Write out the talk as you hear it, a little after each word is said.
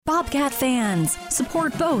Bobcat fans,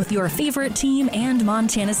 support both your favorite team and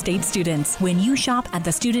Montana State students. When you shop at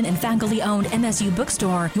the student and faculty-owned MSU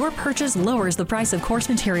bookstore, your purchase lowers the price of course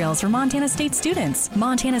materials for Montana State students.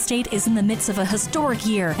 Montana State is in the midst of a historic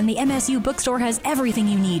year, and the MSU bookstore has everything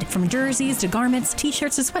you need, from jerseys to garments,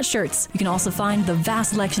 t-shirts to sweatshirts. You can also find the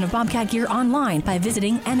vast selection of Bobcat gear online by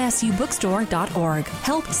visiting msubookstore.org.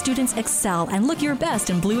 Help students excel and look your best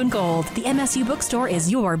in blue and gold. The MSU bookstore is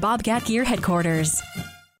your Bobcat gear headquarters.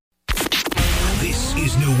 This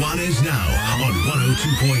is Nuanez Now on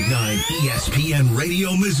 102.9 ESPN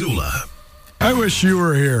Radio Missoula. I wish you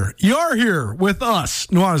were here. You're here with us.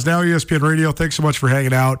 Nuanez Now, ESPN Radio. Thanks so much for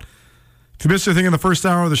hanging out. If you missed anything in the first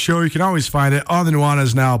hour of the show, you can always find it on the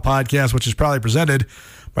Nuanez Now podcast, which is probably presented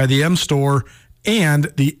by the M Store and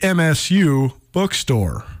the MSU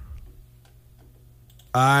bookstore.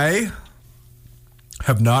 I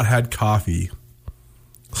have not had coffee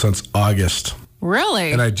since August.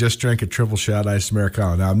 Really? And I just drank a triple shot iced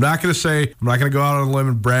Americano. Now, I'm not going to go out on a limb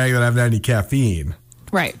and brag that I haven't had any caffeine.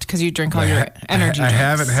 Right, because you drink all your energy drinks. I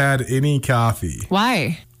haven't had any coffee.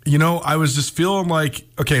 Why? You know, I was just feeling like,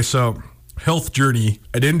 okay, so health journey,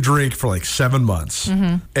 I didn't drink for like 7 months.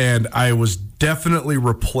 Mm-hmm. And I was definitely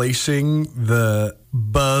replacing the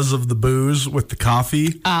buzz of the booze with the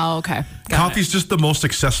coffee. Oh, okay. Coffee's just the most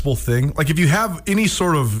accessible thing. Like if you have any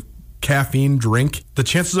sort of caffeine drink, the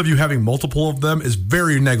chances of you having multiple of them is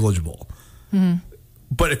very negligible. Mm-hmm.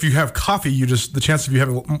 But if you have coffee, the chance of you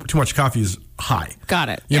having too much coffee is high. Got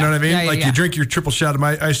it. You know what I mean? Yeah, You drink your triple shot of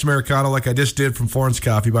my iced Americano like I just did from Florence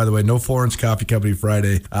Coffee. By the way, no Florence Coffee Company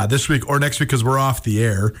Friday this week or next week because we're off the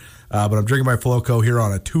air. But I'm drinking my Floco here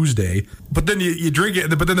on a Tuesday. But then you drink it,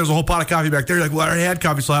 but then there's a whole pot of coffee back there. You're like, well, I already had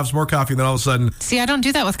coffee, so I'll have some more coffee. And then all of a sudden... See, I don't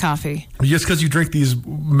do that with coffee. Just because you drink these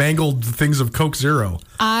mangled things of Coke Zero.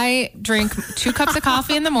 I drink 2 cups of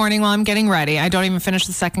coffee in the morning while I'm getting ready. I don't even finish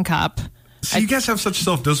the second cup. See, you guys have such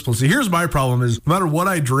self-discipline. See, here's my problem is no matter what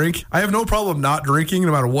I drink, I have no problem not drinking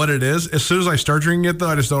no matter what it is. As soon as I start drinking it, though,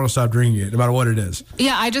 I just don't want to stop drinking it no matter what it is.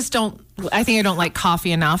 Yeah, I think I don't like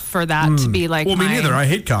coffee enough for that to be like Well, me neither. I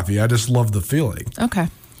hate coffee. I just love the feeling. Okay.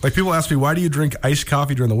 Like people ask me, why do you drink iced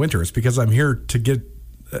coffee during the winter? It's because I'm here to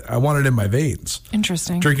I want it in my veins.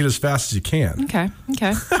 Interesting. Drink it as fast as you can. Okay.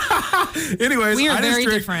 Anyways, we are very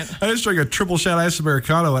different. I just drank a triple shot iced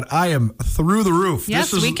Americano, and I am through the roof.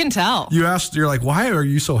 Yes, we can tell. You're like, why are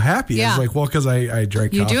you so happy? Yeah. I was like, well, because I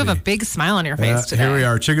drank You coffee. do have a big smile on your face today. Here we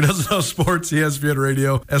are. Chicken Doesn't Know Sports, ESPN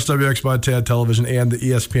Radio, SWX Montana Television, and the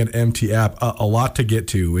ESPN MT app. A lot to get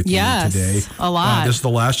to with you today. A lot. This is the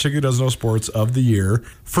last Chicken Doesn't Know Sports of the year.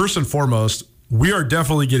 First and foremost, we are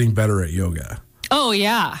definitely getting better at yoga. Oh,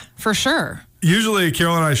 yeah, for sure. Usually,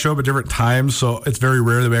 Carol and I show up at different times, so it's very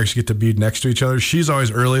rare that we actually get to be next to each other. She's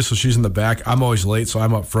always early, so she's in the back. I'm always late, so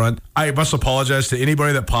I'm up front. I must apologize to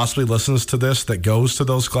anybody that possibly listens to this that goes to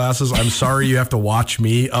those classes. I'm sorry you have to watch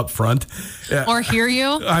me up front. Or hear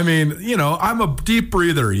you. I mean, I'm a deep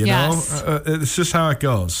breather, Yes. know? It's just how it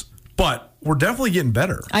goes. But we're definitely getting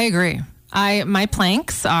better. I agree. My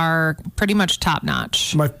planks are pretty much top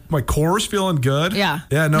notch. My core's feeling good. Yeah.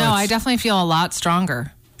 Yeah, no, I definitely feel a lot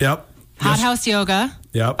stronger. Yep. Hot house yoga.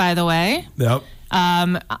 Yep. By the way. Yep.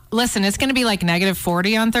 Listen, it's going to be like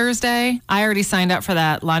 -40 on Thursday. I already signed up for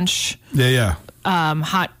that lunch. Yeah.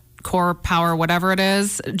 Hot core power, whatever it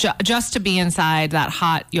is, just to be inside that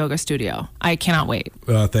hot yoga studio. I cannot wait.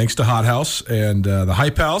 Thanks to Hot House and the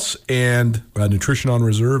Hype House and Nutrition on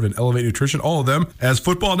Reserve and Elevate Nutrition, all of them, as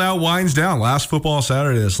football now winds down. Last football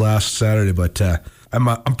Saturday, this last Saturday, but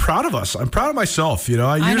I'm proud of us. I'm proud of myself.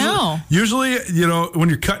 I know. Usually, when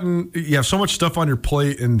you're cutting, you have so much stuff on your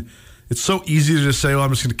plate, and it's so easy to just say, well, I'm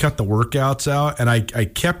just going to cut the workouts out. And I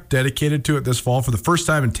kept dedicated to it this fall for the first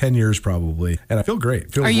time in 10 years probably. And I feel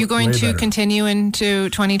great. Are you going to continue into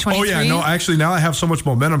 2023? Oh, yeah. No, actually, now I have so much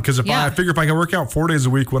momentum because I figure if I can work out 4 days a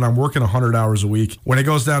week when I'm working 100 hours a week, when it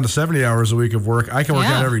goes down to 70 hours a week of work, I can work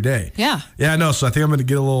out every day. Yeah. Yeah, no. So I think I'm going to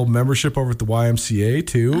get a little membership over at the YMCA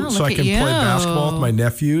too. So I can play basketball with my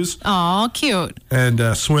nephews. Oh, cute. And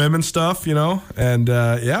swim and stuff, And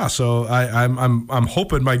so I'm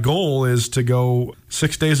hoping my goal is to go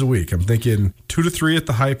 6 days a week. I'm thinking 2 to 3 at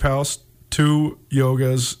the Hype House, 2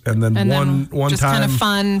 yogas, and then one just time kind of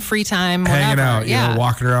fun, free time, hanging whatever. out,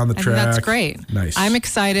 walking around the track. That's great. Nice. I'm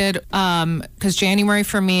excited because January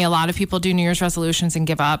for me, a lot of people do New Year's resolutions and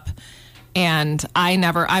give up. And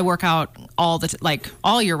I work out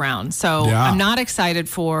all year round. So Yeah. I'm not excited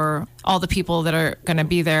for all the people that are going to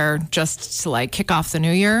be there just to like kick off the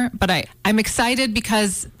new year. But I'm excited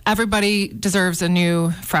because everybody deserves a new,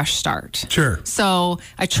 fresh start. Sure. So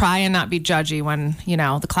I try and not be judgy when,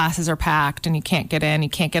 the classes are packed and you can't get in, you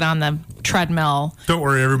can't get on the treadmill. Don't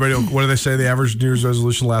worry, everybody. What do they say? The average New Year's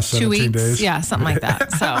resolution lasts 2 17 weeks. days? Yeah, something like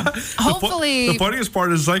that. So hopefully. The funniest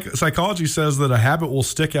part is psychology says that a habit will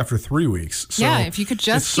stick after 3 weeks. So Yeah, if you could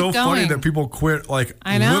just it's so keep funny going. that people quit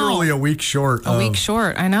I know. literally a week short. A week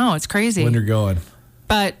short. I know. It's crazy. When you're going.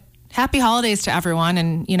 But happy holidays to everyone,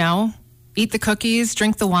 and eat the cookies,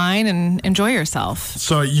 drink the wine, and enjoy yourself.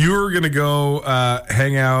 So you were going to go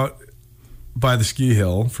hang out by the ski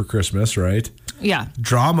hill for Christmas, right? Yeah.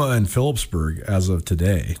 Drama in Phillipsburg as of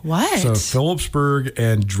today. What? So Phillipsburg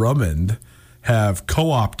and Drummond have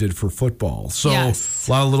co-opted for football. So Yes.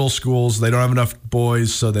 a lot of little schools, they don't have enough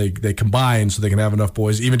boys, so they combine so they can have enough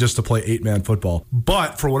boys, even just to play 8-man football.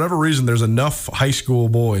 But for whatever reason, there's enough high school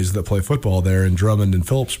boys that play football there in Drummond and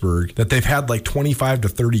Phillipsburg that they've had like 25 to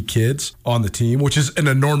 30 kids on the team, which is an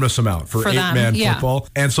enormous amount for them, 8-man yeah. football.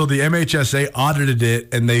 And so the MHSA audited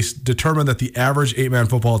it, and they determined that the average 8-man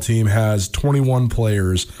football team has 21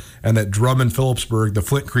 players, and that Drummond Phillipsburg, the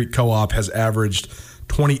Flint Creek Co-op, has averaged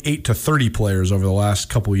 28 to 30 players over the last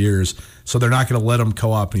couple years. So they're not going to let them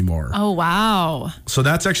co-op anymore. Oh, wow. So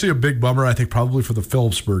that's actually a big bummer, I think, probably for the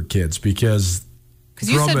Phillipsburg kids, because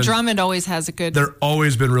You said Drummond always has a good... they're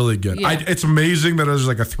always been really good. Yeah. It's amazing that there's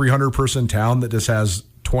like a 300-person town that just has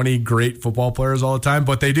 20 great football players all the time,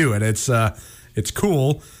 but they do, and it's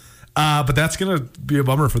cool. But that's going to be a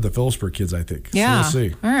bummer for the Phillipsburg kids, I think. Yeah. So we'll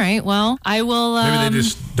see. All right. Well, I will... Maybe they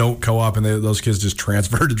just don't co-op, and those kids just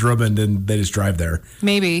transfer to Drummond, and they just drive there.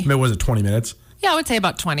 Maybe. I mean, was it 20 minutes? Yeah, I would say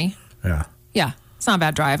about 20. Yeah. Yeah. It's not a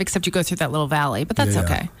bad drive, except you go through that little valley, but that's Yeah.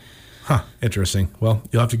 okay. Huh. Interesting. Well,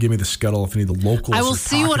 you'll have to give me the scuttle if any of the locals I will are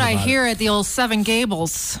see what talking I about hear at the old Seven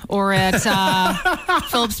Gables or at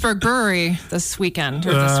Phillipsburg Brewery this weekend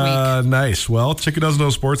or this week. Nice. Well, Chicken Doesn't Know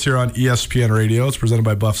Sports here on ESPN Radio. It's presented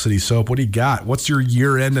by Buff City Soap. What do you got? What's your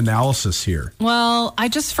year-end analysis here? Well,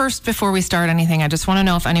 before we start anything, I just want to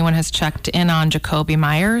know if anyone has checked in on Jacoby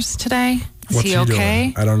Myers today. Is What's he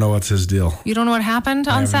okay? doing? I don't know what's his deal. You don't know what happened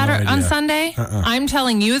on have no Saturday, on idea. Sunday? I'm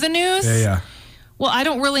telling you the news. Yeah. Well, I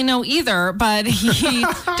don't really know either, but he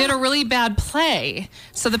did a really bad play.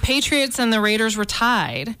 So the Patriots and the Raiders were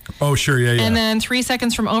tied. Oh, sure. Yeah. And then 3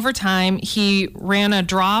 seconds from overtime, he ran a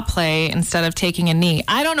draw play instead of taking a knee.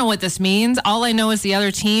 I don't know what this means. All I know is the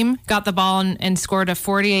other team got the ball and scored a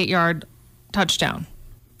 48-yard touchdown.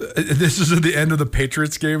 This is at the end of the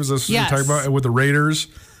Patriots game. Is this what you're talking about with the Raiders?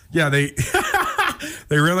 Yeah, they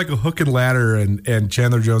they ran like a hook and ladder, and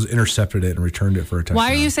Chandler Jones intercepted it and returned it for a touchdown.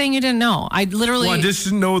 Why are you saying you didn't know? I just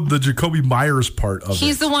didn't know the Jacoby Myers part of it.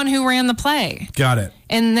 He's the one who ran the play. Got it.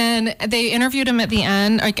 And then they interviewed him at the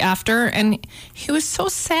end, like after, and he was so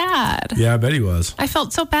sad. Yeah, I bet he was. I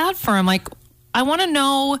felt so bad for him. Like, I want to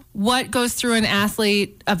know what goes through an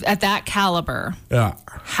athlete at that caliber. Yeah.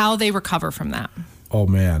 How they recover from that. Oh,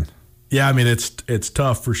 man. Yeah, I mean, it's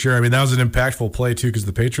tough for sure. I mean, that was an impactful play, too, because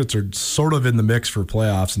the Patriots are sort of in the mix for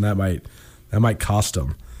playoffs, and that might cost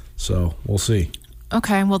them. So we'll see.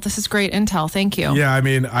 Okay, well, this is great intel. Thank you. Yeah, I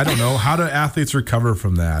mean, I don't know. How do athletes recover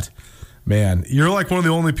from that? Man, you're like one of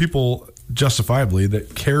the only people, justifiably,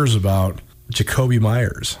 that cares about Jacoby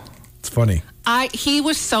Myers. It's funny. He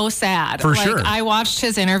was so sad. For sure. I watched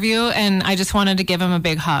his interview, and I just wanted to give him a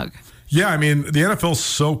big hug. Yeah, I mean, the NFL's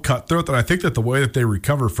so cutthroat that I think that the way that they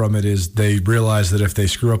recover from it is they realize that if they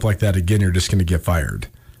screw up like that again, you're just going to get fired.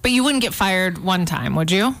 But you wouldn't get fired one time,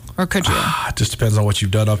 would you? Or could you? It just depends on what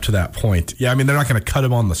you've done up to that point. Yeah, I mean, they're not going to cut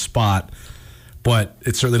him on the spot, but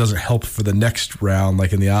it certainly doesn't help for the next round,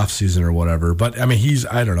 like in the offseason or whatever. But, I mean,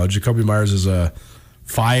 I don't know, Jacoby Myers is a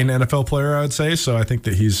fine NFL player, I would say, so I think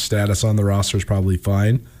that his status on the roster is probably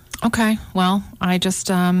fine. Okay, well, I just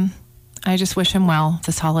wish him well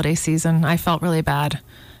this holiday season. I felt really bad.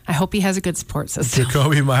 I hope he has a good support system.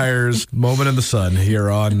 Jacoby Myers, Moment in the Sun here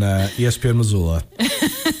on ESPN Missoula.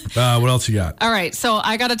 What else you got? All right. So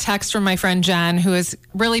I got a text from my friend Jen, who has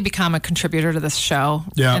really become a contributor to this show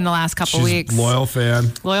in the last couple She's weeks. Loyal fan.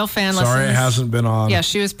 Sorry it hasn't been on. Yeah,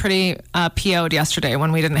 she was pretty PO'd yesterday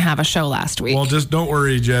when we didn't have a show last week. Well, just don't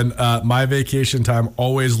worry, Jen. My vacation time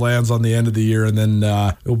always lands on the end of the year, and then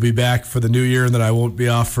we'll be back for the new year, and then I won't be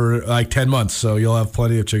off for like 10 months, so you'll have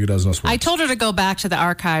plenty of Chick Who Doesn't Know Sports. I told her to go back to the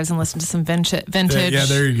archives and listen to some vintage. Yeah,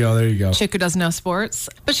 there you go. Chick Who Doesn't Know Sports.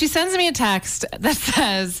 But she sends me a text that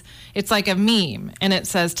says, it's like a meme, and it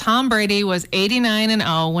says, Tom Brady was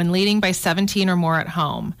 89-0 when leading by 17 or more at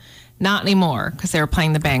home. Not anymore because they were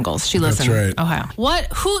playing the Bengals. She lives That's in right. Ohio.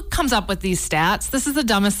 Who comes up with these stats? This is the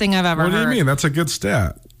dumbest thing I've ever What heard. do you mean? That's a good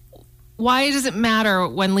stat. Why does it matter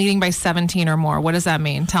when leading by 17 or more? What does that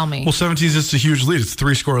mean? Tell me. Well, 17 is just a huge lead. It's a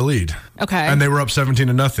 3-score lead. Okay. And they were up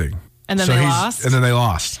 17-0. And then they lost? And then they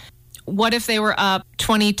lost. What if they were up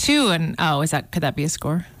 22 and could that be a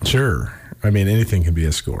score? Sure. I mean, anything can be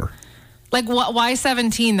a score. Like why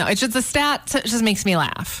 17 though? It's just the stat just makes me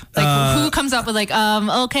laugh. Like who comes up with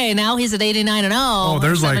okay, now he's at 89 and 0. Oh,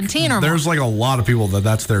 there's 17 or more. there's like a lot of people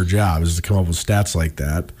that's their job is to come up with stats like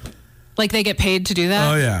that. Like they get paid to do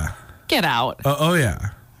that? Oh yeah. Get out. Oh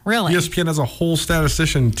yeah. Really? ESPN has a whole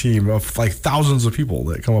statistician team of like thousands of people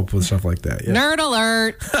that come up with stuff like that. Yeah. Nerd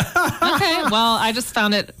alert. Okay, well, I just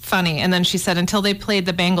found it funny. And then she said, until they played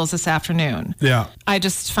the Bengals this afternoon. Yeah. I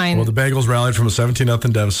just find... Well, the Bengals rallied from a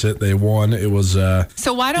 17-0 deficit. They won. It was...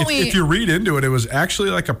 so why don't if you read into it, it was actually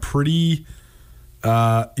like a pretty...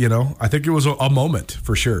 I think it was a moment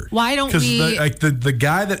for sure. Why don't we... Because the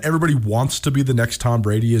guy that everybody wants to be the next Tom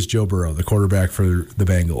Brady is Joe Burrow, the quarterback for the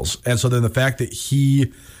Bengals. And so then the fact that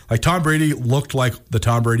Tom Brady looked like the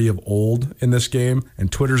Tom Brady of old in this game,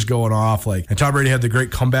 and Twitter's going off. And Tom Brady had the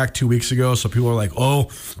great comeback 2 weeks ago, so people are like,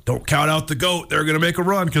 oh, don't count out the GOAT. They're going to make a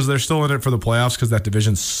run because they're still in it for the playoffs because that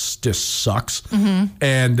division just sucks. Mm-hmm.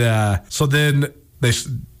 And so then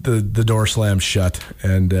the door slams shut.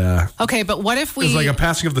 And okay, but what if we... It was like a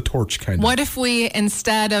passing of the torch, kind of. What if we,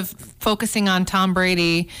 instead of focusing on Tom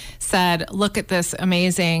Brady, said, look at this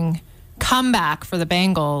amazing comeback for the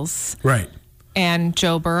Bengals. Right. And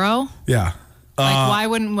Joe Burrow? Yeah. Why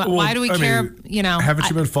do we care? Haven't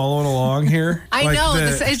you been following along here? I know.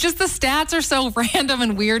 It's just the stats are so random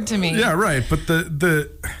and weird to me. Yeah, right. But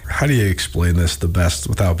how do you explain this the best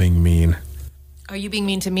without being mean? Are you being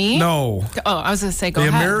mean to me? No. Oh, I was going to say, go the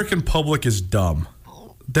ahead. The American public is dumb.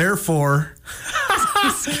 Therefore,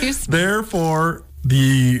 excuse me. Therefore,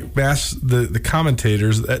 the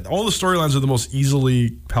commentators, all the storylines are the most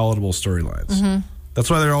easily palatable storylines. Mm-hmm. That's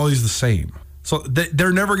why they're always the same. So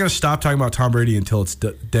they're never going to stop talking about Tom Brady until it's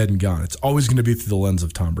dead and gone. It's always going to be through the lens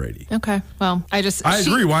of Tom Brady. Okay. Well, I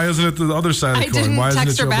agree. Why isn't it the other side of the coin? I didn't Why isn't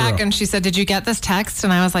text it her back, Burrow? and she said, did you get this text?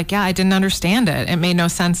 And I was like, yeah, I didn't understand it. It made no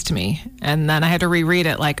sense to me. And then I had to reread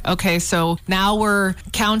it. Like, okay, so now we're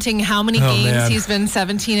counting how many games he's been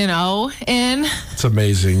 17-0 in. It's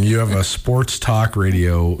amazing. You have a sports talk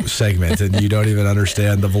radio segment, and you don't even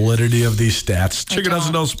understand the validity of these stats. Chicken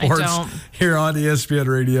doesn't know sports here on ESPN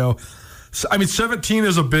Radio. 17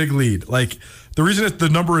 is a big lead. Like, the reason the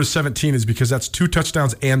number is 17 is because that's 2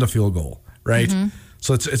 touchdowns and a field goal, right? Mm-hmm.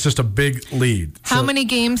 So it's just a big lead. How many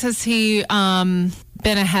games has he been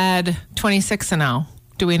ahead? 26-0.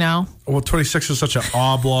 Do we know? Well, 26 is such an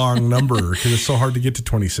oblong number because it's so hard to get to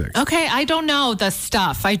 26. Okay, I don't know the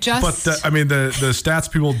stuff. But the stats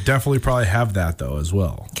people definitely probably have that though as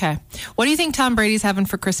well. Okay, what do you think Tom Brady's having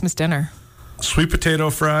for Christmas dinner? Sweet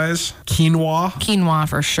potato fries, quinoa. Quinoa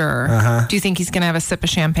for sure. Uh-huh. Do you think he's going to have a sip of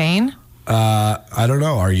champagne? I don't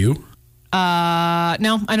know. Are you? No, I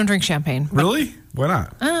don't drink champagne. Really? Why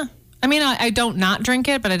not? I don't not drink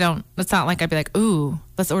it, but I don't. It's not like I'd be like, ooh,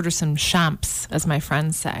 let's order some champs, as my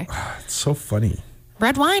friends say. It's so funny.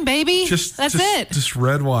 Red wine, baby. That's it. Just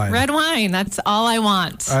red wine. Red wine. That's all I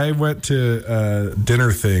want. I went to a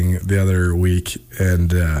dinner thing the other week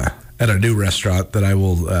and at a new restaurant that I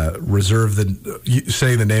will reserve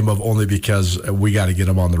saying the name of only because we got to get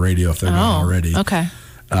them on the radio if they're not already. Okay.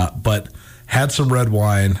 But had some red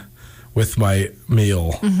wine with my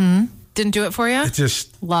meal. Mm-hmm. Didn't do it for you? It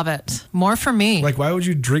just... Love it. More for me. Like, why would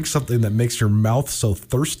you drink something that makes your mouth so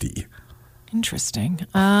thirsty? Interesting.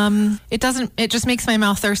 It just makes my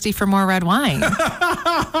mouth thirsty for more red wine.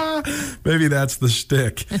 Maybe that's the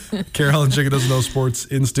shtick. Carol and Chicken Doesn't Know Sports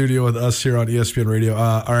in studio with us here on ESPN Radio.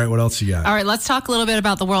 All right, what else you got? All right, let's talk a little bit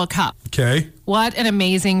about the World Cup. Okay. What an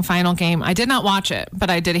amazing final game. I did not watch it, but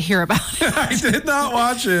I did hear about it. I did not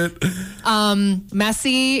watch it.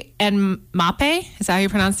 Messi and Mbappe. Is that how you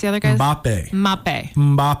pronounce the other guys? Mbappe. Mbappe.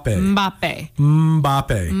 Mbappe. Mbappe.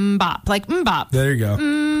 Mbappe. Mbop. Like Mbop. There you go.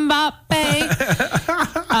 Mbappe.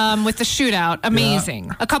 With the shootout. Amazing.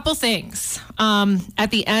 Yeah. A couple things.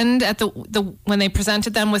 At the end, at the when they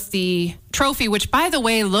presented them with the trophy, which, by the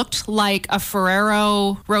way, looked like a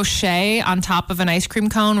Ferrero Rocher on top of an ice cream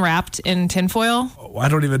cone wrapped in tinfoil. Oh, I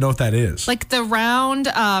don't even know what that is. Like the round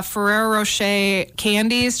Ferrero Rocher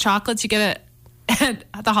candies, chocolates you get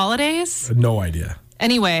at the holidays. No idea.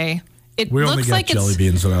 Anyway, we only got jelly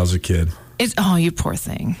beans when I was a kid. Oh, you poor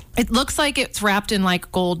thing. It looks like it's wrapped in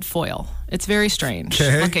like gold foil. It's very strange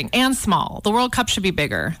looking and small. The World Cup should be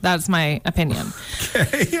bigger. That's my opinion.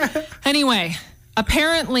 Okay. Anyway,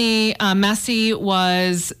 Apparently, Messi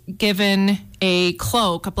was given a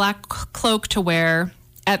cloak, a black cloak to wear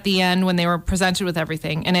at the end when they were presented with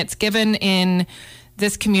everything. And it's given in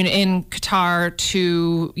this community in Qatar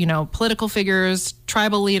to, political figures,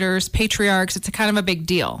 tribal leaders, patriarchs. It's a kind of a big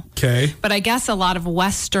deal. Okay. But I guess a lot of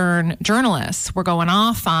Western journalists were going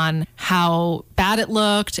off on how bad it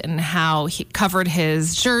looked and how he covered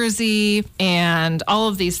his jersey and all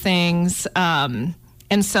of these things. And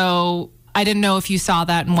so I didn't know if you saw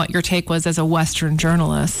that and what your take was as a Western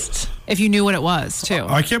journalist, if you knew what it was, too.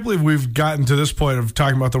 I can't believe we've gotten to this point of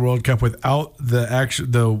talking about the World Cup without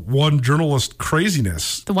the one journalist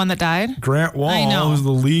craziness. The one that died? Grant Wahl, I know. who's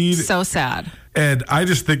the lead. So sad. And I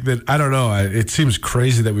just think that, I don't know, it seems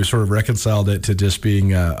crazy that we sort of reconciled it to just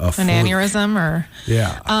being a an aneurysm or...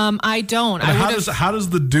 Yeah. I don't. How does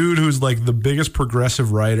the dude who's like the biggest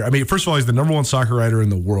progressive writer, I mean, first of all, he's the number one soccer writer in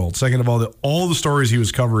the world. Second of all the stories he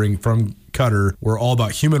was covering from Qatar were all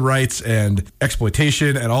about human rights and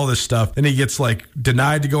exploitation and all this stuff. And he gets like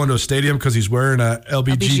denied to go into a stadium because he's wearing a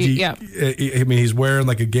LBGT. Yeah. I mean, he's wearing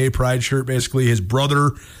like a gay pride shirt, basically. His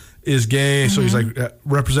brother is gay, so he's like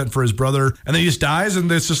representing for his brother, and then he just dies,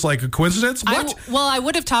 and it's just like a coincidence. What? I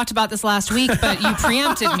would have talked about this last week, but you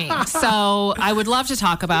preempted me, so I would love to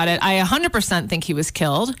talk about it. I 100% think he was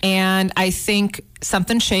killed, and I think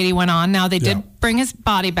something shady went on. Now, they did bring his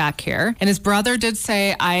body back here, and his brother did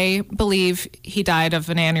say, I believe he died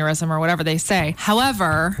of an aneurysm or whatever they say.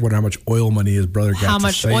 However... I wonder how much oil money his brother got to say that. How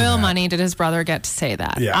much oil money did his brother get to say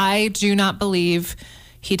that? Yeah. I do not believe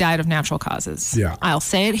he died of natural causes. Yeah. I'll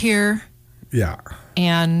say it here. Yeah.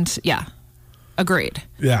 And, agreed.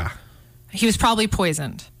 Yeah. He was probably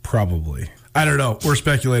poisoned. Probably. I don't know. We're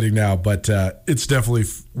speculating now, but it's definitely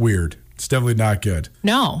weird. It's definitely not good.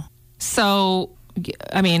 No. So...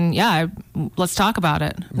 I mean, let's talk about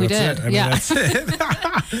it. We did. That's it.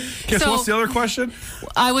 Guess what's the other question?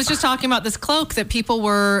 I was just talking about this cloak that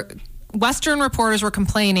Western reporters were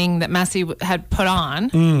complaining that Messi had put on,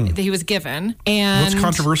 that he was given. And what's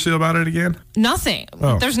controversial about it again? Nothing.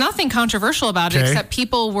 Oh. There's nothing controversial about it, except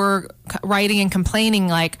people were writing and complaining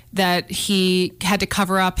like that he had to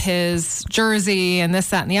cover up his jersey and this,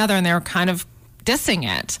 that, and the other, and they were kind of dissing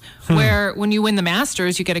it. Where when you win the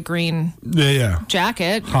Masters, you get a green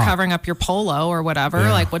jacket, you're covering up your polo or whatever.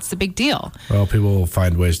 Yeah. Like, what's the big deal? Well, people will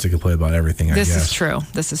find ways to complain about everything, I guess.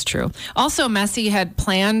 This is true. Also, Messi had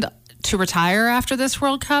planned to retire after this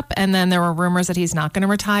World Cup, and then there were rumors that he's not going to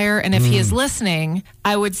retire. And if he is listening,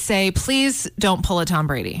 I would say, please don't pull a Tom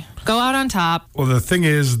Brady. Go out on top. Well, the thing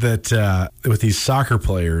is that with these soccer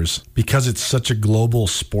players, because it's such a global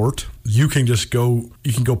sport, you can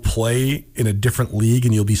go play in a different league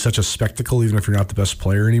and you'll be such a spectacle even if you're not the best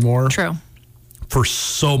player anymore. True. For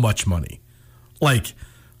so much money. Like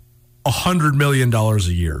 $100 million a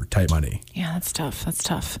year type money. Yeah, that's tough.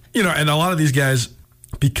 And a lot of these guys,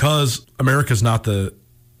 because America's not the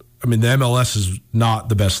MLS is not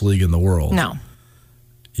the best league in the world. No.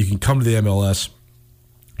 You can come to the MLS.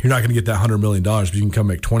 You're not going to get that $100 million, but you can come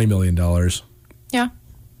make $20 million. Yeah.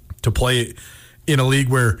 To play in a league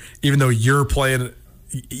where even though you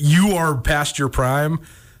are past your prime,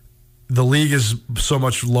 the league is so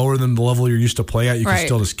much lower than the level you're used to playing at, you can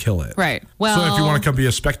still just kill it. Right. Well, so if you want to come be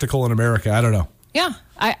a spectacle in America, I don't know. Yeah.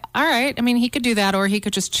 All right. I mean, he could do that, or he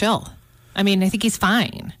could just chill. I mean, I think he's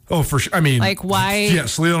fine. Oh, for sure. I mean, like, why?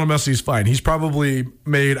 Yes, Lionel Messi's fine. He's probably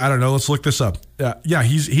made, I don't know, let's look this up.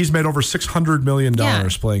 He's made over $600 million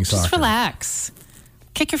playing soccer. Just relax.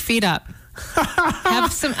 Kick your feet up.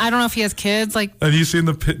 Have some, I don't know if he has kids. Like, have you seen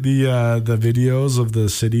the videos of the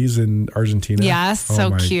cities in Argentina? Yes,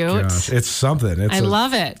 so cute. Gosh. It's something. I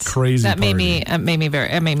love it. Crazy. It made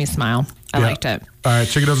me smile. I liked it. All right,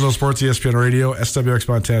 check it out on Sports, ESPN Radio, SWX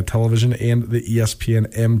Montana Television, and the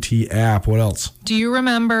ESPN MT app. What else? Do you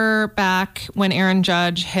remember back when Aaron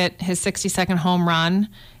Judge hit his 60-second home run,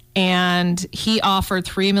 and he offered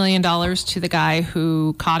 $3 million to the guy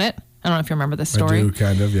who caught it? I don't know if you remember this story. I do,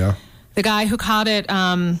 kind of, yeah. The guy who caught it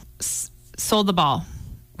sold the ball.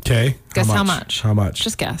 Okay. Guess how much? How much?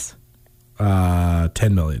 Just guess.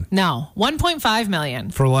 $10 million. No, $1.5 million.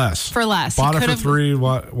 For less. Bought it for $3 million.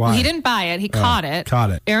 Why? Well, he didn't buy it. He caught it. Caught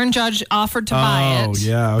it. Aaron Judge offered to buy it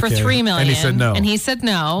for $3 million. And he said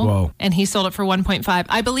no. Whoa. And he sold it for $1.5.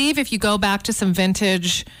 I believe if you go back to some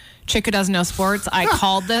vintage Chick Who Doesn't Know Sports, I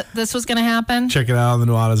called that this was going to happen. Check it out on the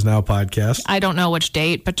Nuanez Now podcast. I don't know which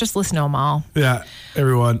date, but just listen to them all. Yeah,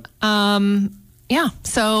 everyone. Yeah.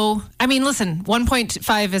 So, I mean, listen,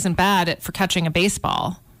 1.5 isn't bad for catching a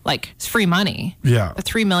baseball. Like, it's free money. Yeah. But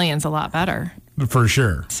 $3 million's a lot better. For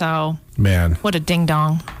sure. So, man, what a ding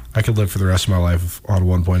dong. I could live for the rest of my life on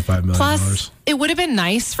 $1.5 million. Plus, it would have been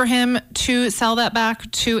nice for him to sell that back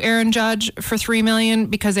to Aaron Judge for $3 million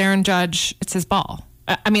because Aaron Judge, it's his ball.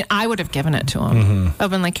 I mean, I would have given it to him. I've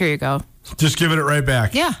been like, here you go. Just giving it right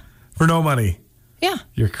back. Yeah. For no money. Yeah.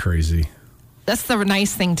 You're crazy. That's the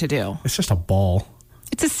nice thing to do. It's just a ball.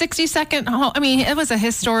 It's a 60-second. I mean, it was a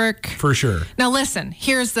historic. For sure. Now, listen,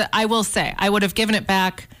 I will say, I would have given it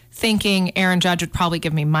back thinking Aaron Judge would probably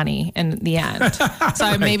give me money in the end.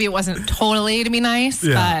 So maybe it wasn't totally to be nice,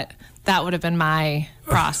 but that would have been my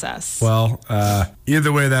process. Well,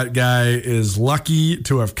 either way, that guy is lucky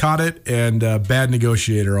to have caught it and a bad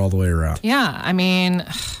negotiator all the way around. Yeah. I mean,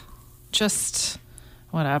 just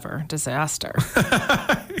whatever. Disaster.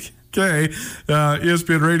 Okay.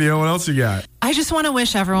 ESPN Radio, what else you got? I just want to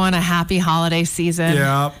wish everyone a happy holiday season.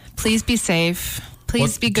 Yeah. Please be safe.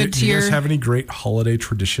 Please be good to your... Do you your... guys have any great holiday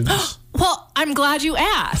traditions? Well, I'm glad you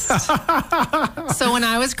asked. So when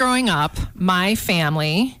I was growing up, my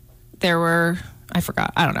family, there were...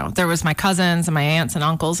 I don't know. There was my cousins and my aunts and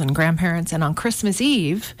uncles and grandparents. And on Christmas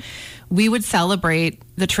Eve, we would celebrate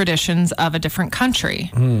the traditions of a different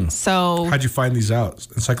country. So how'd you find these out?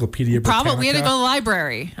 Encyclopedia Britannica? Probably we had to go to the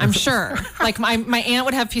library, I'm sure. Like my aunt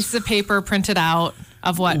would have pieces of paper printed out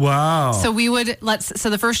of what. Wow. So we would so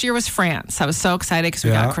the first year was France. I was so excited because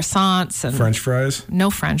we got croissants and French fries. No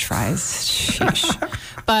French fries.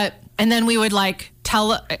 Sheesh. And then we would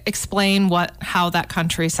explain how that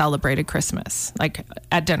country celebrated Christmas, like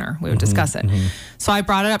at dinner. We would discuss it. So I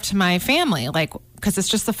brought it up to my family, because it's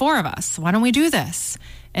just the four of us. Why don't we do this?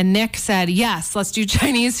 And Nick said, yes, let's do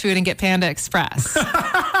Chinese food and get Panda Express. And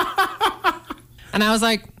I was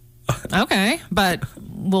like, okay, but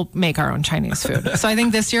we'll make our own Chinese food. So I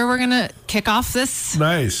think this year we're going to kick off this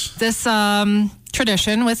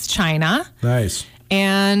tradition with China. Nice.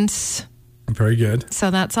 And... Very good. So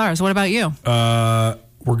that's ours. What about you?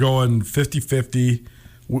 We're going 50-50.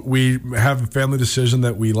 We have a family decision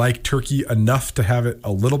that we like turkey enough to have it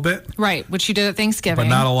a little bit. Right, which you did at Thanksgiving. But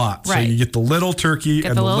not a lot. Right. So you get the little turkey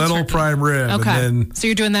and the little prime rib. Okay. And then, so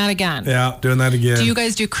you're doing that again. Yeah, doing that again. Do you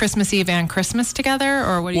guys do Christmas Eve and Christmas together?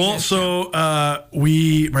 Or what do you guys do?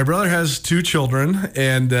 My brother has two children,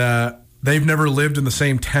 and they've never lived in the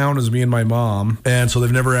same town as me and my mom. And so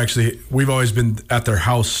we've always been at their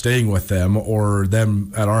house staying with them, or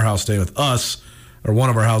them at our house staying with us, or one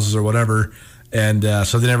of our houses or whatever. And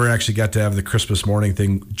so they never actually got to have the Christmas morning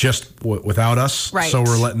thing just without us. Right. So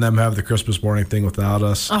we're letting them have the Christmas morning thing without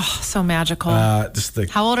us. Oh, so magical. How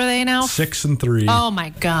old are they now? 6 and 3. Oh,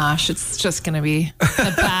 my gosh. It's just going to be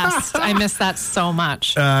the best. I miss that so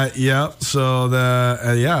much. Yeah. So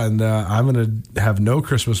and I'm going to have no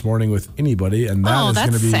Christmas morning with anybody. And that is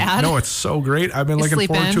going to be sad. No, it's so great. I've been looking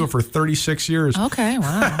forward to it for 36 years. Okay.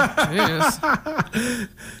 Wow. Jeez.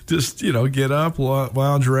 Just, get up,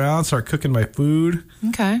 lounge around, start cooking my food.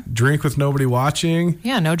 Okay. Drink with nobody watching.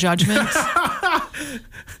 Yeah, no judgment.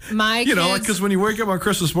 Because when you wake up on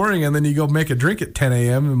Christmas morning and then you go make a drink at 10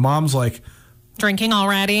 a.m. and mom's like, drinking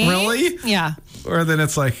already? Really? Yeah. Or then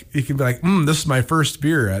it's like, you can be like, this is my first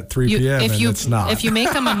beer at 3 p.m. and it's not. If you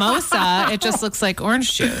make a mimosa, it just looks like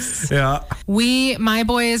orange juice. Yeah. My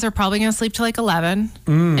boys are probably going to sleep till like 11.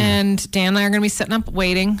 And Dan and I are going to be sitting up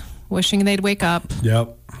waiting, wishing they'd wake up.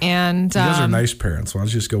 Yep. And you guys are nice parents. Why don't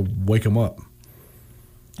you just go wake them up?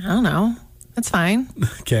 I don't know. That's fine.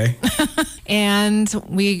 Okay. And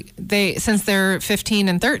since they're 15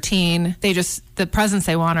 and 13, the presents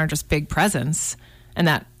they want are just big presents. And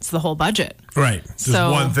that's the whole budget. Right. Just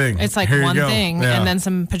one thing. It's like one thing and then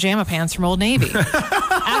some pajama pants from Old Navy.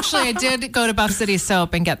 Actually, I did go to Buff City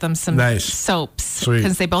Soap and get them some soaps.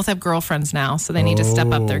 Because they both have girlfriends now, so they need to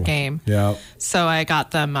step up their game. Yeah. So I got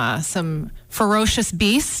them some Ferocious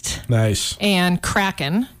Beast. Nice. And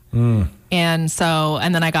Kraken. And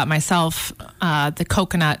then I got myself the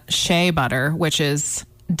coconut shea butter, which is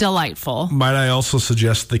delightful. Might I also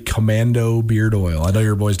suggest the Commando beard oil? I know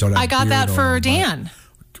your boys don't have I got beard that oil, for Dan.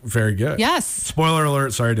 Very good. Yes. Spoiler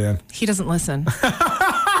alert. Sorry, Dan. He doesn't listen.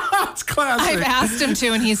 It's classic. I've asked him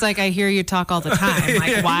to, and he's like, I hear you talk all the time.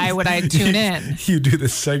 Like, why would I tune in? You do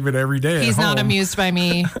this segment every day. He's not amused by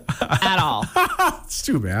me at all. It's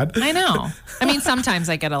too bad. I know. I mean, sometimes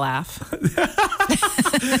I get a laugh.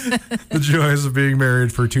 The joys of being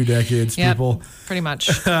married for 2 decades, people. Pretty much.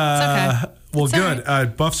 It's okay. Well,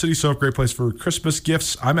 good. Buff City Soap, great place for Christmas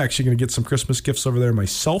gifts. I'm actually going to get some Christmas gifts over there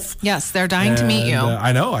myself. Yes, they're dying to meet you.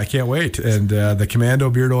 I know. I can't wait. And the Commando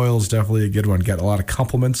beard oil is definitely a good one. Got a lot of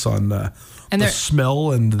compliments on the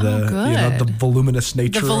smell and the voluminous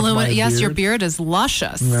nature of my beard. Yes, your beard is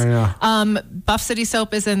luscious. Yeah. Buff City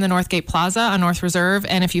Soap is in the Northgate Plaza on North Reserve.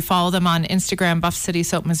 And if you follow them on Instagram, Buff City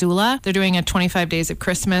Soap Missoula, they're doing a 25 Days of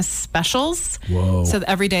Christmas specials. Whoa. So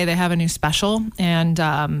every day they have a new special.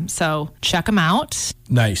 And so check them out.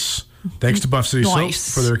 Nice. Thanks to Buff City Soap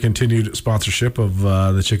for their continued sponsorship of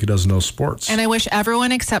the Chick Who Doesn't Know Sports. And I wish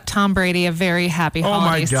everyone except Tom Brady a very happy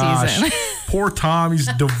holiday season. Poor Tom.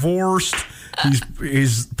 He's divorced.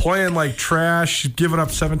 He's playing like trash, giving up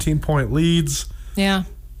 17-point leads. Yeah.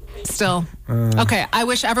 Still. Okay. I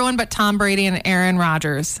wish everyone but Tom Brady and Aaron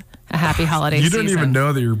Rodgers a happy holiday season. You didn't even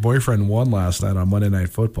know that your boyfriend won last night on Monday Night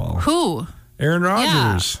Football. Who? Aaron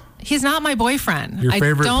Rodgers. Yeah. He's not my boyfriend. Your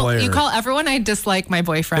favorite player. You call everyone I dislike my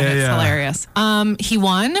boyfriend. It's hilarious. He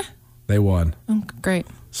won? They won. Oh, great.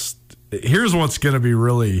 Here's what's going to be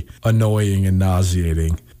really annoying and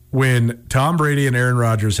nauseating. When Tom Brady and Aaron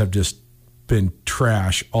Rodgers have just been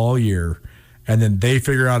trash all year, and then they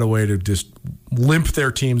figure out a way to just limp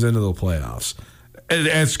their teams into the playoffs. And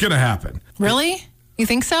it's going to happen. Really? You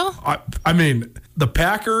think so? I mean, the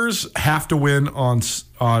Packers have to win on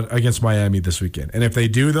against Miami this weekend. And if they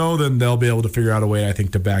do, though, then they'll be able to figure out a way, I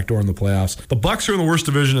think, to backdoor in the playoffs. The Bucs are in the worst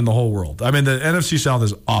division in the whole world. I mean, the NFC South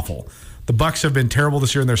is awful. The Bucs have been terrible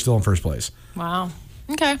this year, and they're still in first place. Wow.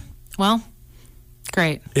 Okay. Well,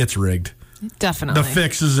 great. It's rigged. Definitely. The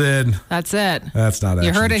fix is in. That's it. That's not actually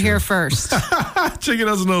You heard it true. here first. Chicken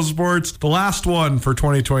Doesn't Know Sports. The last one for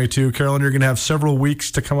 2022. Carolyn, you're going to have several weeks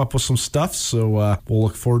to come up with some stuff, so we'll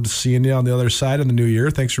look forward to seeing you on the other side in the new year.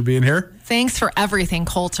 Thanks for being here. Thanks for everything,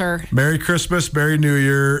 Coulter. Merry Christmas, Merry New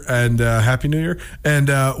Year, and Happy New Year. And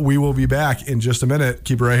we will be back in just a minute.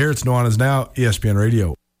 Keep it right here. It's Nuanez Now, ESPN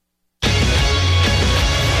Radio.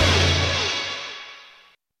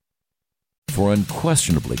 For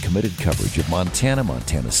unquestionably committed coverage of Montana,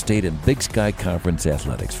 Montana State, and Big Sky Conference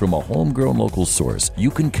athletics from a homegrown local source,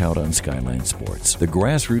 you can count on Skyline Sports. The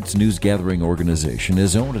grassroots news-gathering organization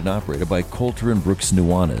is owned and operated by Coulter and Brooks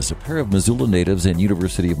Nuanez, a pair of Missoula natives and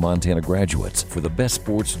University of Montana graduates. For the best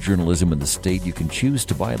sports journalism in the state, you can choose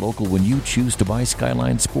to buy local when you choose to buy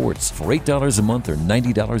Skyline Sports. For $8 a month or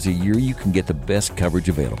 $90 a year, you can get the best coverage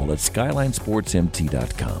available at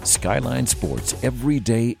SkylineSportsMT.com. Skyline Sports, every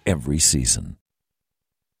day, every season.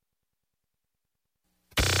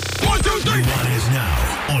 Nuanez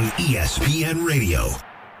Now on ESPN Radio.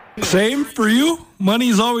 Same for you?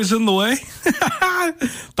 Money's always in the way?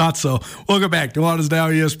 Thought so. Welcome back. Nuanez Now,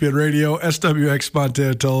 ESPN Radio, SWX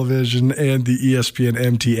Montana Television, and the ESPN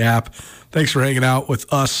MT app. Thanks for hanging out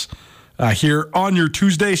with us here on your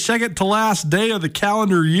Tuesday, second to last day of the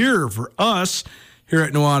calendar year for us here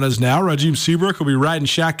at Nuanez Now. Rajim Seabrook will be riding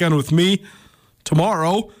shotgun with me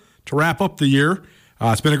tomorrow to wrap up the year.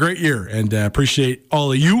 It's been a great year, and appreciate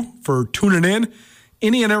all of you for tuning in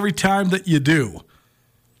any and every time that you do.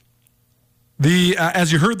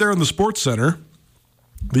 As you heard there in the Sports Center,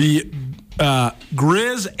 the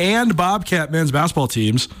Grizz and Bobcat men's basketball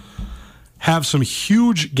teams have some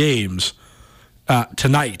huge games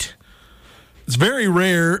tonight. It's very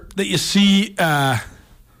rare that you see well,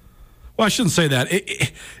 I shouldn't say that.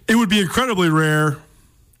 It would be incredibly rare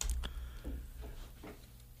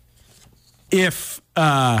if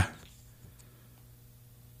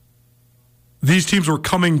these teams were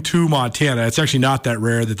coming to Montana. It's actually not that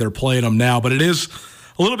rare that they're playing them now, but it is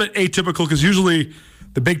a little bit atypical because usually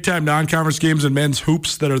the big-time non-conference games in men's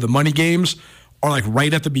hoops that are the money games are like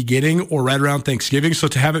right at the beginning or right around Thanksgiving. So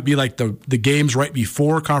to have it be like the games right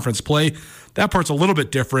before conference play, that part's a little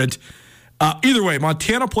bit different. Either way,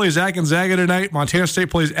 Montana plays at Gonzaga tonight. Montana State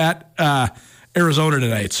plays at Arizona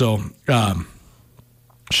tonight. So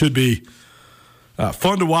should be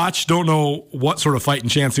fun to watch. Don't know what sort of fighting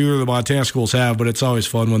chance either of the Montana schools have, but it's always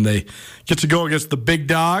fun when they get to go against the big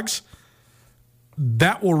dogs.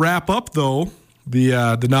 That will wrap up, though,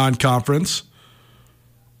 the non-conference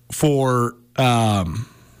for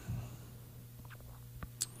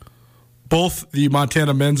both the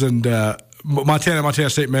Montana men's and Montana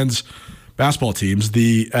State men's basketball teams.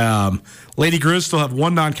 The Lady Grizz still have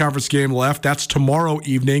one non-conference game left. That's tomorrow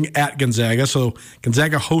evening at Gonzaga. So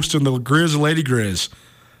Gonzaga hosting the Grizz and Lady Grizz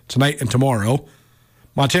tonight and tomorrow.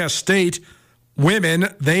 Montana State women,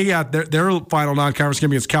 they got their final non-conference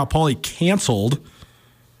game against Cal Poly canceled.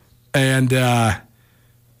 And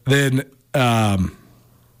then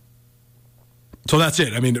so that's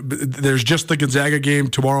it. I mean, there's just the Gonzaga game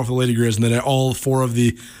tomorrow for the Lady Grizz, and then all four of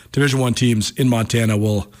the Division I teams in Montana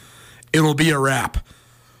will it'll be a wrap.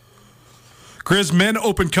 Grizz men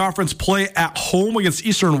open conference play at home against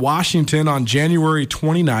Eastern Washington on January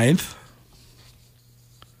 29th.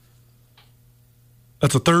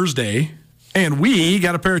 That's a Thursday. And we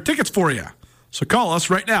got a pair of tickets for you. So call us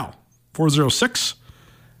right now.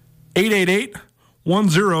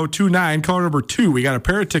 406-888-1029. Caller number 2. We got a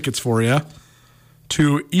pair of tickets for you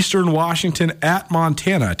to Eastern Washington at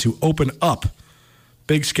Montana to open up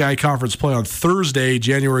Big Sky Conference play on Thursday,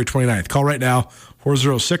 January 29th. Call right now,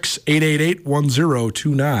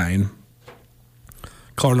 406-888-1029.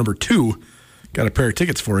 Caller number 2, got a pair of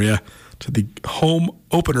tickets for you to the home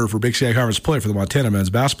opener for Big Sky Conference play for the Montana men's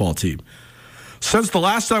basketball team. Since the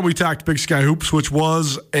last time we talked Big Sky Hoops, which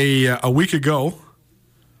was a week ago,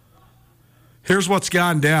 here's what's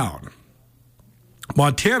gone down.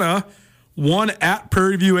 Montana won at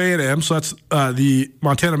Prairie View A&M, so that's the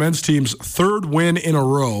Montana men's team's third win in a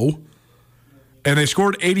row. And they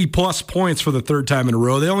scored 80-plus points for the third time in a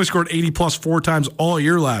row. They only scored 80-plus 4 times all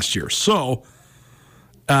year last year. So,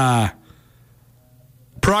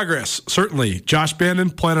 progress, certainly. Josh Bandon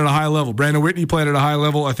playing at a high level. Brandon Whitney playing at a high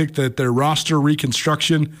level. I think that their roster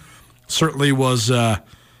reconstruction certainly was a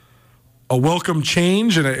welcome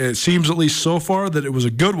change, and it seems at least so far that it was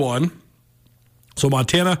a good one. So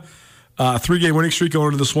Montana, 3-game winning streak going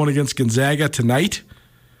into this one against Gonzaga tonight.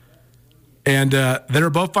 And they're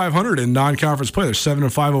above 500 in non-conference play. They're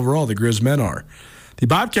 7-5 overall, the Grizz men are. The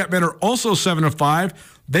Bobcat men are also 7-5.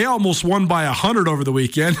 They almost won by 100 over the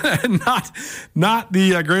weekend. not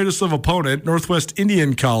the greatest of opponent. Northwest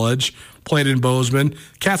Indian College played in Bozeman.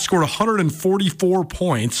 Cats scored 144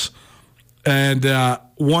 points and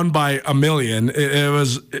won by 1,000,000. It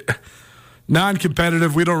was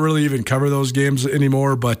non-competitive. We don't really even cover those games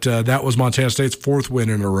anymore, but that was Montana State's 4th win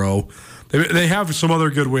in a row. They have some other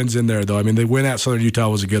good wins in there, though. I mean, the win at Southern Utah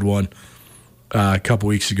was a good one a couple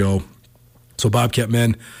weeks ago. So Bobcat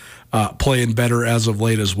men playing better as of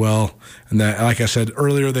late as well. And that, like I said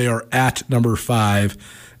earlier, they are at number 5,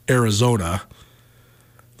 Arizona.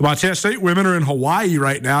 The Montana State women are in Hawaii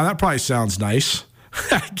right now. That probably sounds nice,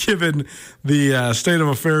 given the state of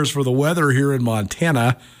affairs for the weather here in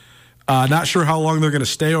Montana. Not sure how long they're going to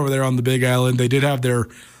stay over there on the Big Island. They did have their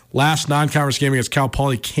last non-conference game against Cal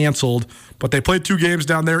Poly canceled, but they played 2 games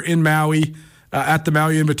down there in Maui at the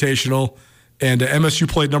Maui Invitational, and MSU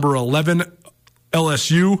played number 11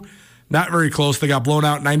 LSU. Not very close. They got blown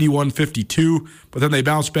out 91-52, but then they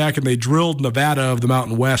bounced back and they drilled Nevada of the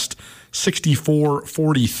Mountain West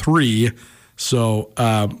 64-43. So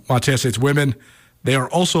Montana State's women, they are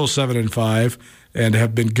also 7-5 and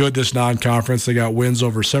have been good this non-conference. They got wins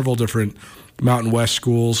over several different Mountain West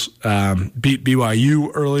schools, beat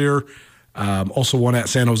BYU earlier, also won at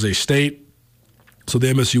San Jose State. So the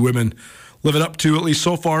MSU women living up to, at least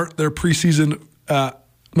so far, their preseason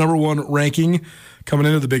number 1 ranking coming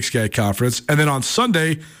into the Big Sky Conference. And then on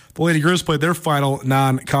Sunday, the Lady Grizz played their final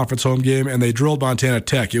non-conference home game, and they drilled Montana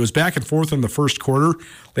Tech. It was back and forth in the first quarter.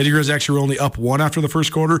 Lady Grizz actually were only up 1 after the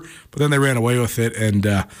first quarter, but then they ran away with it and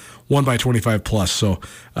won by 25-plus. So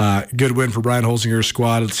good win for Brian Holzinger's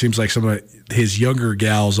squad. It seems like some of his younger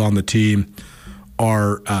gals on the team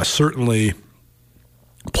are certainly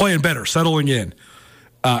playing better, settling in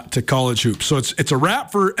to college hoops. So it's a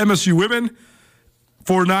wrap for MSU women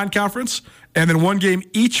for non-conference, and then 1 game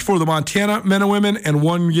each for the Montana men and women, and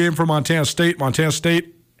 1 game for Montana State. Montana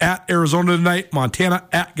State at Arizona tonight, Montana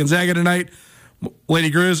at Gonzaga tonight,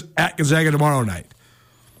 Lady Grizz at Gonzaga tomorrow night.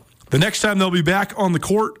 The next time they'll be back on the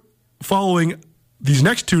court following these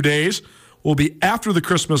next 2 days will be after the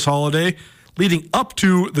Christmas holiday, leading up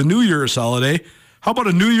to the New Year's holiday. How about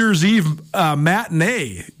a New Year's Eve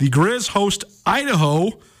matinee? The Grizz host Idaho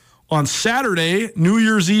on Saturday, New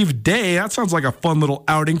Year's Eve day. That sounds like a fun little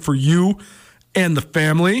outing for you and the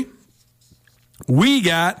family. We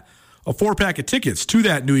got a 4-pack of tickets to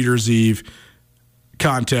that New Year's Eve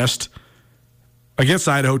contest against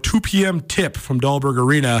Idaho, 2 p.m. tip from Dahlberg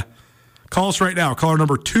Arena. Call us right now. Caller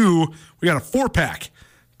number 2. We got a 4-pack.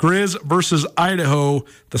 Grizz versus Idaho,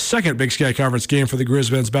 the second Big Sky Conference game for the Grizz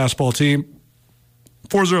men's basketball team.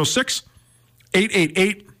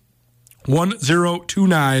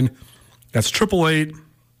 406-888-1029. That's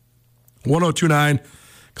 888-1029.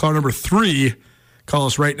 Caller number 3. Call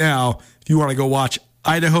us right now if you want to go watch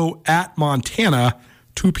Idaho at Montana,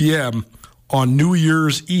 2 p.m. on New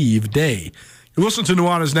Year's Eve day. You listen to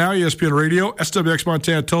Nuanez Now, ESPN Radio, SWX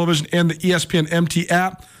Montana Television, and the ESPN MT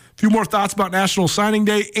app. A few more thoughts about National Signing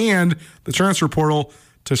Day and the transfer portal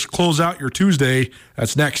to close out your Tuesday.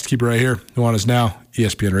 That's next. Keep it right here. Nuanez Now,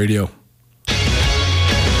 ESPN Radio.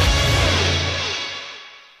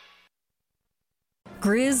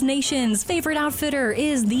 Grizz Nation's favorite outfitter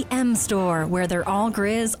is the M Store, where they're all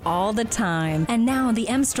Grizz all the time. And now the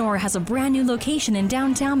M Store has a brand new location in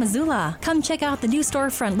downtown Missoula. Come check out the new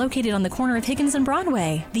storefront located on the corner of Higgins and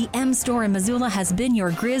Broadway. The M Store in Missoula has been your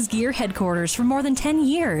Grizz gear headquarters for more than 10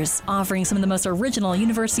 years, offering some of the most original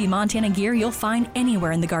University of Montana gear you'll find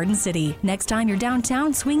anywhere in the Garden City. Next time you're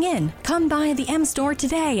downtown, swing in. Come by the M Store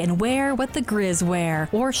today and wear what the Grizz wear,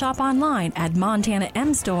 or shop online at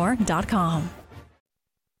montanamstore.com.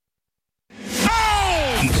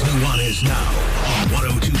 It's Nuanez now on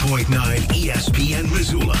 102.9 ESPN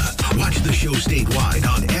Missoula. Watch the show statewide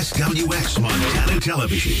on SWX Montana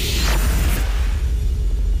Television.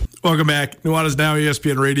 Welcome back. Nuanez Now,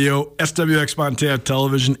 ESPN Radio, SWX Montana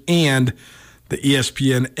Television, and the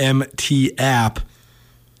ESPN MT app.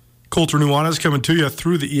 Colter Nuanez coming to you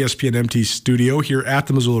through the ESPN MT studio here at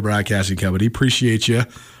the Missoula Broadcasting Company. Appreciate you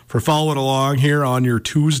for following along here on your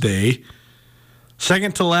Tuesday.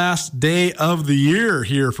 Second to last day of the year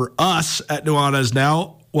here for us at Nuanez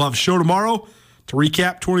Now. We'll have a show tomorrow to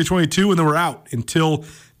recap 2022, and then we're out until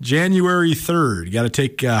January 3rd. Got to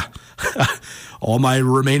take all my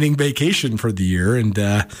remaining vacation for the year, and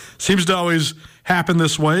seems to always happen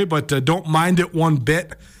this way, but don't mind it one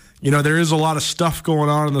bit. You know, there is a lot of stuff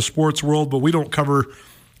going on in the sports world, but we don't cover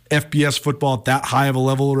FBS football at that high of a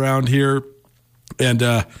level around here. And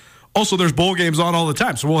also, there's bowl games on all the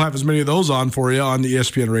time, so we'll have as many of those on for you on the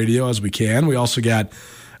ESPN radio as we can. We also got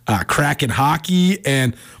Kraken hockey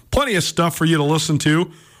and plenty of stuff for you to listen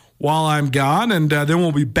to while I'm gone. And then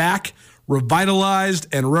we'll be back revitalized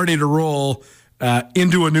and ready to roll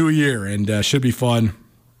into a new year, and should be fun.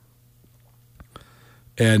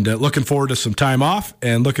 And looking forward to some time off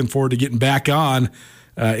and looking forward to getting back on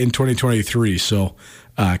in 2023. So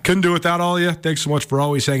couldn't do it without all of you. Thanks so much for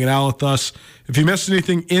always hanging out with us. If you missed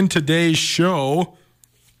anything in today's show,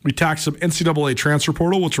 we talked some NCAA transfer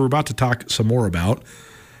portal, which we're about to talk some more about.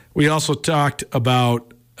 We also talked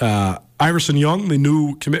about Iverson Young, the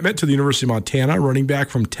new commitment to the University of Montana, running back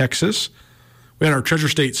from Texas. We had our Treasure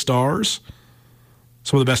State Stars,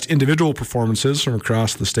 some of the best individual performances from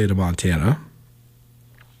across the state of Montana.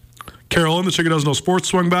 Carolyn, the Chicken Does No Sports,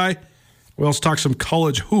 swung by. We also talked some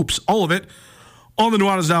college hoops, all of it on the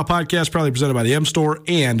Nuanez Now podcast, proudly presented by the M Store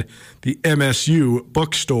and the MSU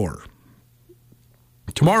Bookstore.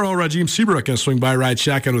 Tomorrow, Rajim Seabrook going to swing by, ride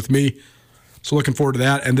shotgun with me. So looking forward to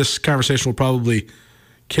that, and this conversation will probably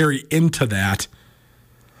carry into that.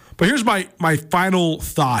 But here's my final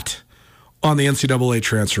thought on the NCAA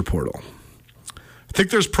transfer portal. I think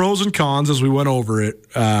there's pros and cons as we went over it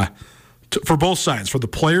for both sides, for the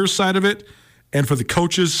players' side of it and for the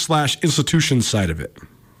coaches/institution side of it.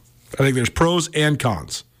 I think there's pros and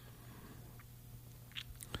cons.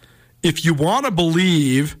 If you want to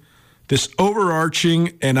believe this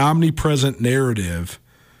overarching and omnipresent narrative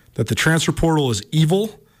that the transfer portal is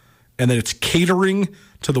evil and that it's catering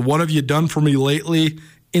to the what have you done for me lately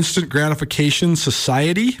instant gratification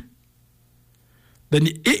society, then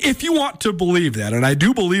if you want to believe that, and I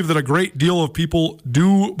do believe that a great deal of people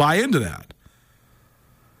do buy into that,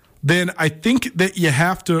 then I think that you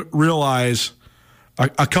have to realize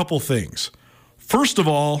a couple things. First of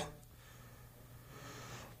all,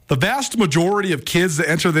 the vast majority of kids that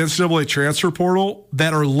enter the NCAA transfer portal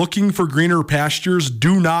that are looking for greener pastures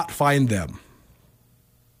do not find them.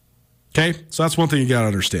 Okay? So that's one thing you got to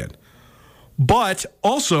understand. But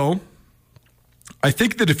also, I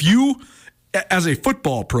think that if you, as a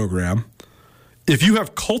football program, if you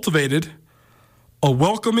have cultivated a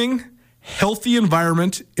welcoming, healthy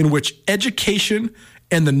environment in which education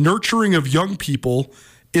and the nurturing of young people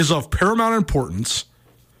is of paramount importance,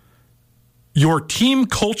 your team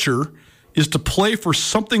culture is to play for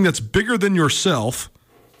something that's bigger than yourself,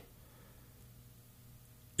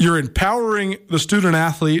 you're empowering the student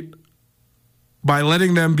athlete by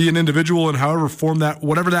letting them be an individual in however form that,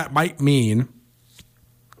 whatever that might mean,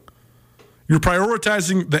 you're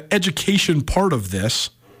prioritizing the education part of this,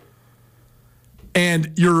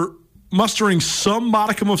 and you're mustering some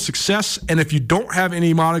modicum of success. And if you don't have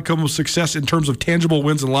any modicum of success in terms of tangible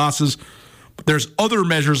wins and losses, but there's other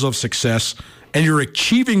measures of success, and you're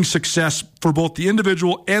achieving success for both the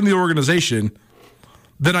individual and the organization,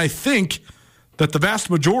 then I think that the vast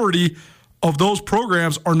majority of those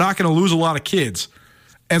programs are not going to lose a lot of kids.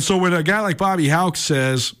 And so when a guy like Bobby Hauck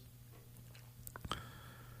says,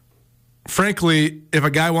 frankly, if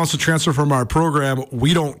a guy wants to transfer from our program,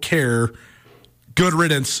 we don't care, good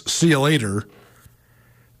riddance, see you later.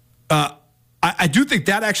 I do think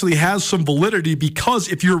that actually has some validity, because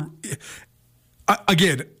if you're,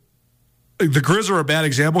 again, the Grizz are a bad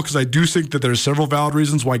example, because I do think that there's several valid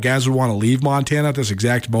reasons why guys would want to leave Montana at this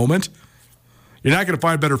exact moment. You're not going to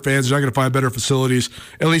find better fans. You're not going to find better facilities,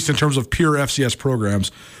 at least in terms of pure FCS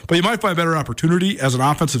programs. But you might find better opportunity as an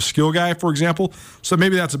offensive skill guy, for example. So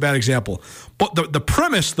maybe that's a bad example. But the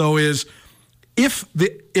premise, though, is if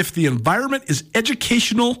the environment is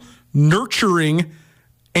educational, nurturing,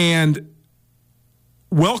 and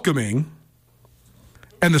welcoming,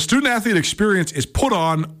 and the student-athlete experience is put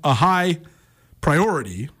on a high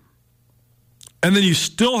priority, and then you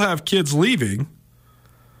still have kids leaving,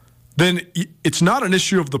 then it's not an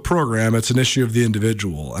issue of the program, it's an issue of the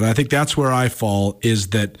individual. And I think that's where I fall, is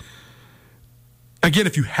that, again,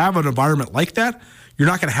 if you have an environment like that, you're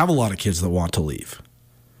not going to have a lot of kids that want to leave.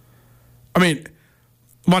 I mean,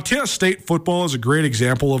 Montana State football is a great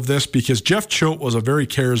example of this because Jeff Choate was a very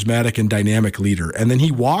charismatic and dynamic leader, and then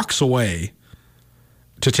he walks away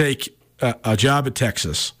to take a job at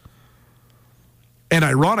Texas. And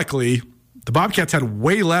ironically, the Bobcats had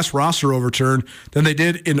way less roster overturn than they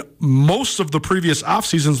did in most of the previous off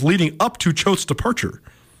seasons leading up to Choate's departure.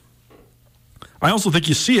 I also think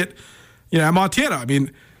you see it, at Montana. I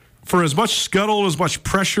mean, for as much scuttle, as much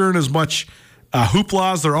pressure, and as much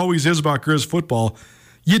hoopla as there always is about Grizz football,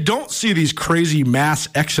 you don't see these crazy mass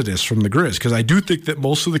exodus from the Grizz, because I do think that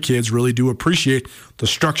most of the kids really do appreciate the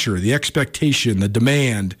structure, the expectation, the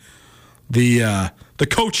demand, the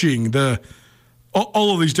coaching,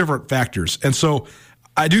 all of these different factors. And so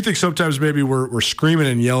I do think sometimes maybe we're screaming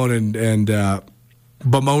and yelling and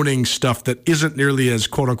bemoaning stuff that isn't nearly as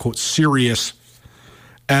quote-unquote serious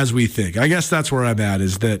as we think. I guess that's where I'm at,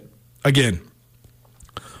 is that, again,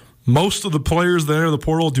 most of the players that enter the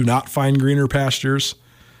portal do not find greener pastures.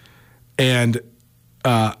 And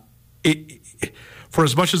for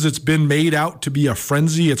as much as it's been made out to be a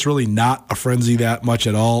frenzy, it's really not a frenzy that much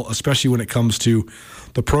at all, especially when it comes to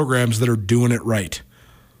the programs that are doing it right.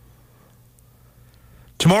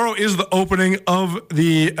 Tomorrow is the opening of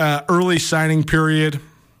the early signing period.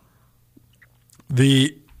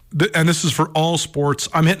 And this is for all sports.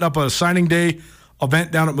 I'm hitting up a signing day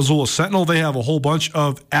event down at Missoula Sentinel. They have a whole bunch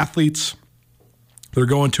of athletes. They're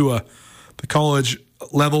going to the college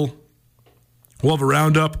level. We'll have a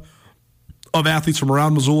roundup of athletes from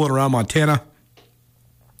around Missoula and around Montana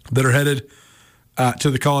that are headed to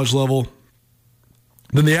the college level.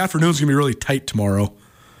 Then the afternoon's going to be really tight tomorrow,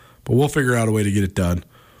 but we'll figure out a way to get it done.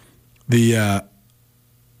 The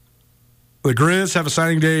Grizz have a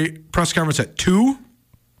signing day press conference at 2.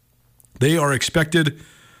 They are expected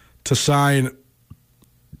to sign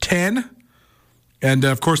 10. And,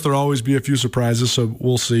 of course, there'll always be a few surprises, so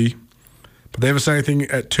we'll see. But they have a signing thing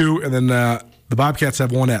at 2, and then the Bobcats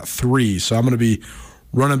have one at 3. So I'm going to be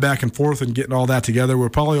running back and forth and getting all that together. We'll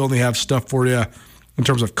probably only have stuff for you in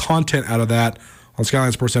terms of content out of that on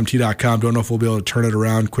SkylineSportsMT.com. Don't know if we'll be able to turn it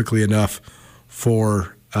around quickly enough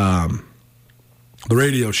for the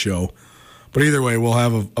radio show. But either way, we'll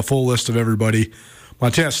have a full list of everybody.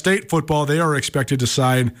 Montana State football, they are expected to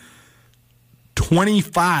sign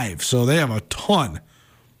 25. So they have a ton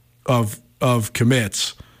of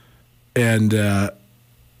commits. And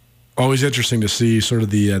always interesting to see sort of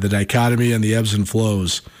the dichotomy and the ebbs and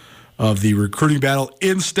flows of the recruiting battle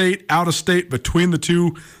in-state, out-of-state, between the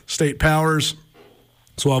two state powers.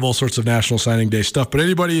 So we'll have all sorts of National Signing Day stuff. But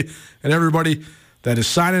anybody and everybody that is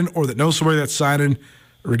signing or that knows somebody that's signing,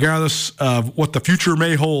 regardless of what the future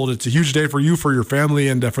may hold, it's a huge day for you, for your family,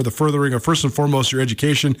 and for the furthering of, first and foremost, your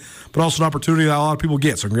education, but also an opportunity that a lot of people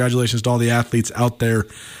get. So congratulations to all the athletes out there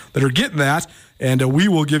that are getting that. And we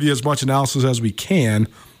will give you as much analysis as we can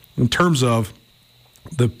in terms of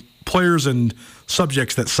the players and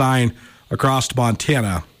subjects that sign across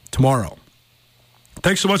Montana tomorrow.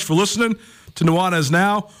 Thanks so much for listening to Nuanez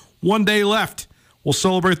Now. One day left. We'll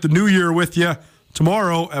celebrate the new year with you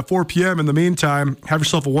tomorrow at 4 p.m. In the meantime, have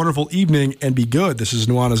yourself a wonderful evening and be good. This is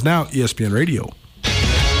Nuanez Now, ESPN Radio.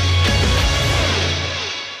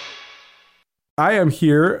 I am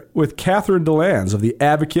here with Catherine DeLands of the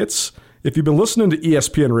Advocates. If you've been listening to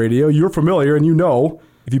ESPN Radio, you're familiar and you know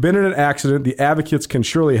if you've been in an accident, the Advocates can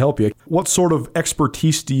surely help you. What sort of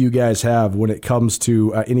expertise do you guys have when it comes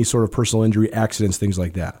to any sort of personal injury, accidents, things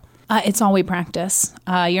like that? It's all we practice.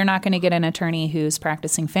 You're not going to get an attorney who's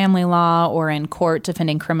practicing family law or in court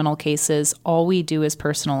defending criminal cases. All we do is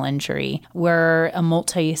personal injury. We're a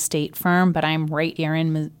multi-state firm, but I'm right here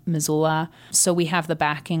in Missoula. So we have the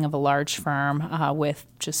backing of a large firm with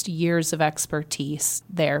just years of expertise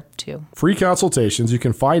there, too. Free consultations. You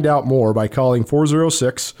can find out more by calling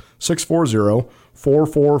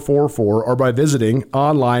 406-640-4444 or by visiting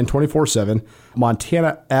online 24/7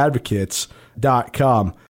 MontanaAdvocates.com.